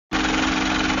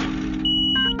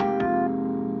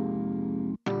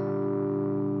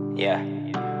Yeah.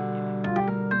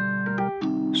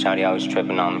 Shawty always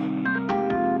tripping on me.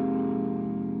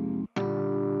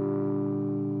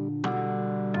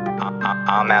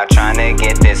 I'm out trying to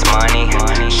get this money.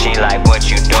 She like, what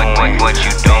you doing? What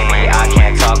you doing? I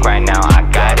can't talk right now, I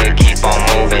gotta keep on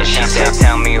moving. She said,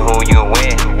 tell me who you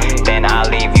with, then I'll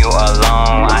leave you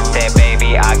alone. I said,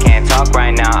 baby, I can't talk right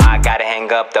now, I gotta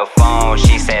hang up the phone.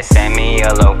 She said, send me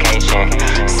a location,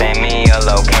 send me a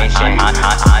location.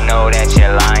 I know that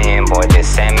you're lying, boy,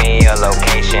 just send me a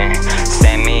location,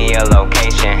 send me a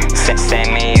location,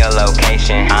 send me a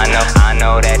location. I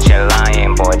know that you're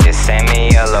lying, boy, just send me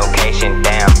a location.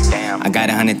 Damn. I got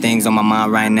 100 things on my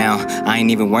mind right now. I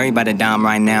ain't even worried about a dime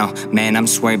right now. Man, I'm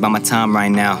just worried about my time right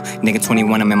now. Nigga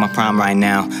 21, I'm in my prime right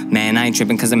now. Man, I ain't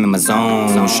tripping cause I'm in my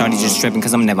zone. Shorty just tripping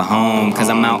cause I'm never home. Cause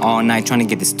I'm out all night trying to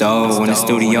get this dough. In the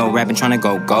studio rapping, trying to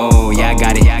go. Yeah, I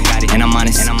got it, and I'm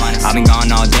honest. I've been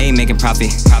gone all day making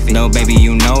profit. Little baby,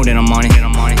 you know that I'm on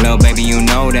it. Little baby, you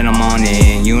know that I'm on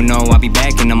it. You know I'll be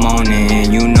back in the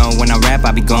morning. You know when I rap,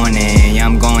 I be going in. Yeah,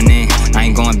 I'm going in, I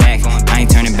ain't going back. I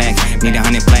ain't turning back, need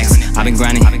 100 plaques. I've been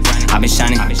grinding, I've been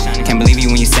shining. Can't believe you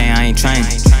when you say I ain't trying.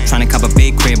 Trying to cop a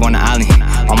big crib on the island.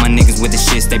 All my niggas with the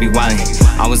shits, they be wildin'.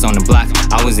 I was on the block,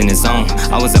 I was in the zone.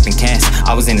 I was up in cash,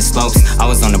 I was in the slopes. I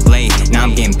was on the blade, now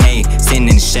I'm getting paid. Sitting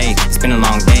in the shade, it's been a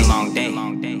long day.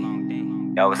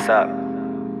 Yo, what's up?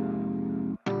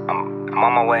 I'm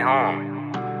on my way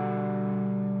home.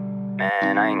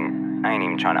 Man, I ain't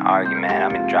even trying to argue, man.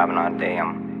 I've been driving all day,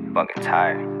 I'm fucking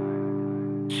tired.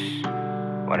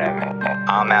 Whatever.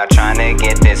 I'm out trying to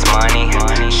get this money.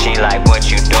 She like, what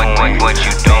you doing? What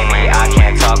you doing? I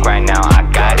can't talk right now, I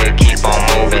gotta keep on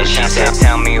moving. She said,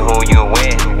 tell me who you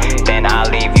with, then I'll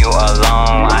leave you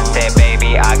alone. I said,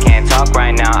 baby, I can't talk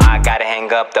right now, I gotta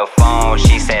hang up the phone.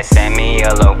 She said, send me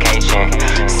a location,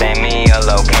 send me a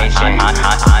location.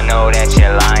 I know that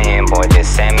you're lying, boy,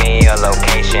 just send me a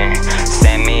location,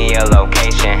 send me a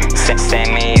location,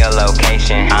 send me a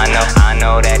location. I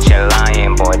know that you're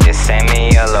lying, boy, just send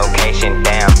me a location.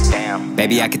 Damn.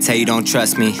 Baby, I can tell you don't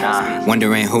trust me,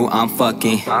 wondering who I'm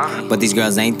fucking, but these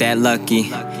girls ain't that lucky.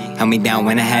 Held me down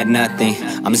when I had nothing.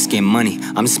 I'm just getting money,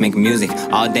 I'm just making music.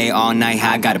 All day, all night,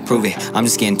 how I gotta prove it. I'm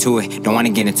just getting to it, don't wanna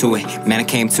get into it. Man, I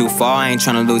came too far, I ain't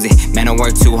tryna lose it. Man, I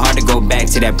worked too hard to go back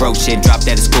to that broke shit. Dropped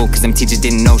out of school cause them teachers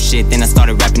didn't know shit. Then I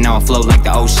started rapping, now I flow like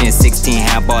the ocean. 16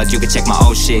 half bars, you can check my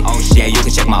old shit. Yeah, you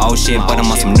can check my old shit, but I'm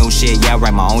on some new shit. Yeah, I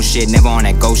write my own shit, never on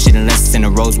that ghost shit unless it's in a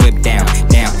rose whip. Down.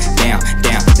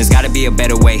 There's gotta be a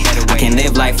better way. I can't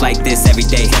live life like this every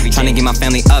day. Tryna get my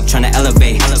family up, tryna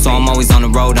elevate. So I'm always on the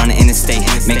road, on the interstate,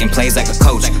 making plays like a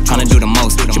coach, tryna do the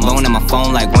most. You're blowing up my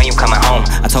phone like when you coming home.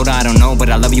 I told her I don't know, but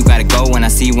I love you, gotta go. When I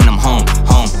see you when I'm home.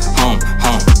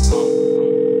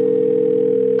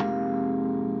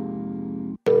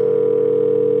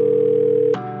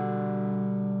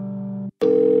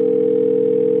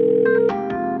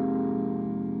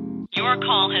 Your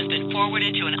call has been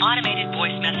forwarded to an automated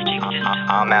voice messaging system.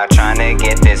 I'm out trying to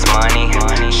get this money.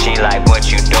 She like,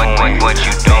 what you doing? What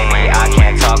you doing? I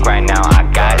can't talk right now, I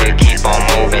gotta keep on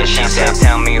moving. She said,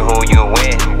 tell me who you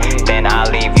with, then I'll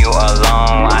leave you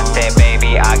alone. I said,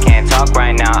 baby, I can't talk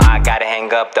right now, I gotta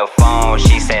hang up the phone.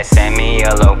 She said, send me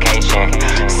a location,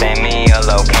 send me a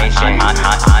location.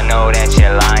 I know that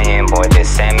you're lying, boy,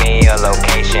 just send me a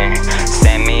location,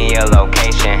 send me a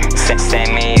location,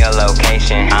 send me a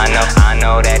location. I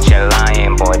know that you're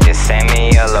lying, boy, just send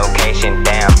me a location.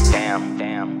 Damn.